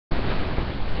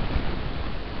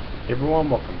Hey everyone,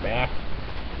 welcome back,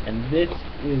 and this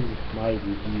is my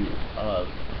review of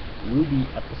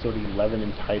RWBY episode 11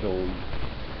 entitled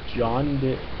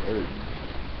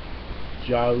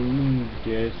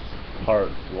Review-Juanedice Part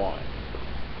 1.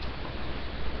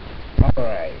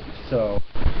 Alright, so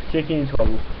kicking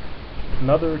into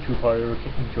another two-parter,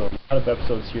 kicking into a lot of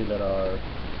episodes here that are,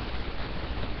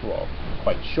 well,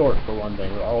 quite short for one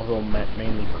thing, but also meant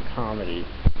mainly for comedy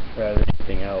rather than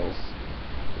anything else.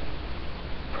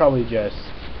 Probably just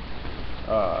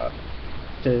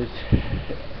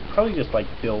like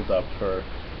build up for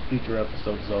future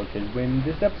episodes though, because when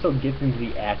this episode gets into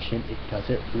the action, it does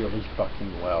it really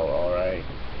fucking well. Alright,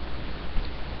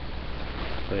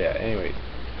 so yeah, anyways,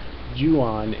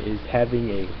 Ju-on is having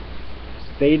a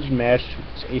stage match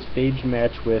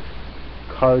with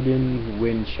Cardin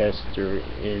Winchester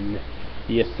in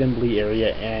the assembly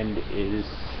area and is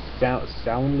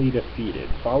soundly defeated.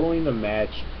 Following the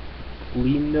match,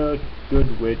 Lena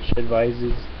Goodwitch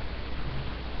advises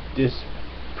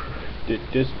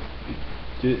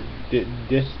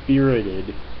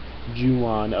dispirited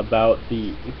Ju-on about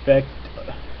the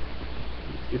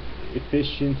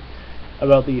efficient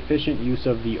use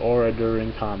of the aura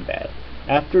during combat.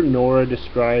 After Nora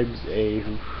describes a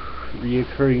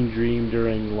reoccurring dream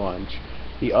during lunch,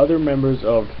 the other members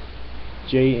of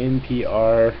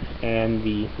JNPR and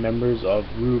the members of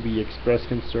RWBY express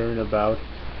concern about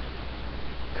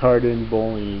Cardin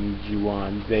bullying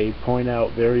Ju-on. They point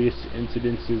out various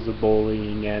incidences of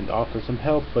bullying and offer some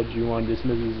help, but Ju-on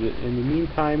dismisses it. In the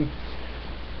meantime,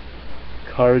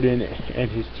 Cardin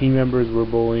and his team members were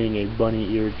bullying a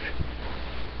bunny-eared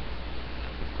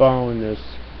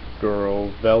faunus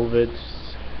girl, Velvet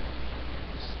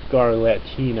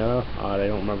Scarlatina. I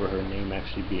don't remember her name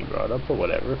actually being brought up, but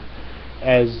whatever.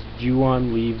 As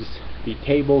Ju-on leaves the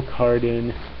table,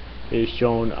 Cardin is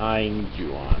shown eyeing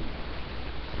Ju-on.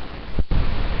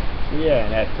 Yeah,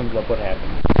 and that sums up what happened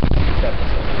in this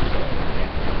episode.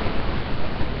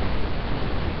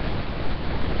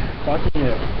 Clocking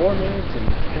at 4 minutes and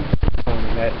 10 seconds,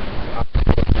 and that's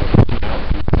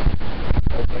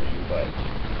opening, but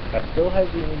that still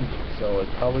has the ending, so it's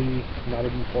probably not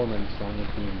even 4 minutes long as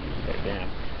the ending there, damn.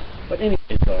 But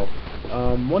anyway, though,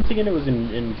 once again, it was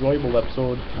an enjoyable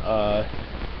episode.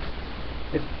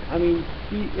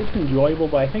 It's enjoyable,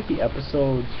 but I think the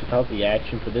episodes without the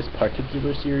action for this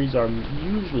particular series are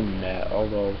usually meh,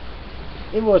 although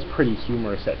it was pretty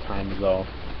humorous at times, though.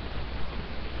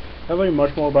 Not really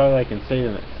much more about it I can say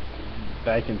than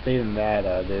that.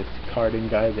 This Cardin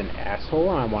guy is an asshole,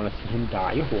 and I want to see him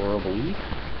die horribly.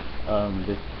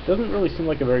 This doesn't really seem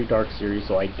like a very dark series,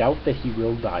 so I doubt that he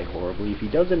will die horribly. If he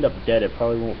does end up dead, it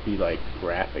probably won't be, like,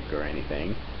 graphic or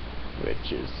anything,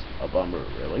 which is a bummer,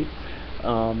 really.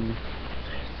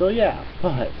 So yeah,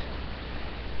 but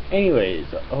anyways,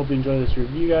 I hope you enjoyed this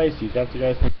review, guys. See you after,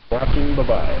 guys. Thanks for watching. Bye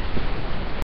bye.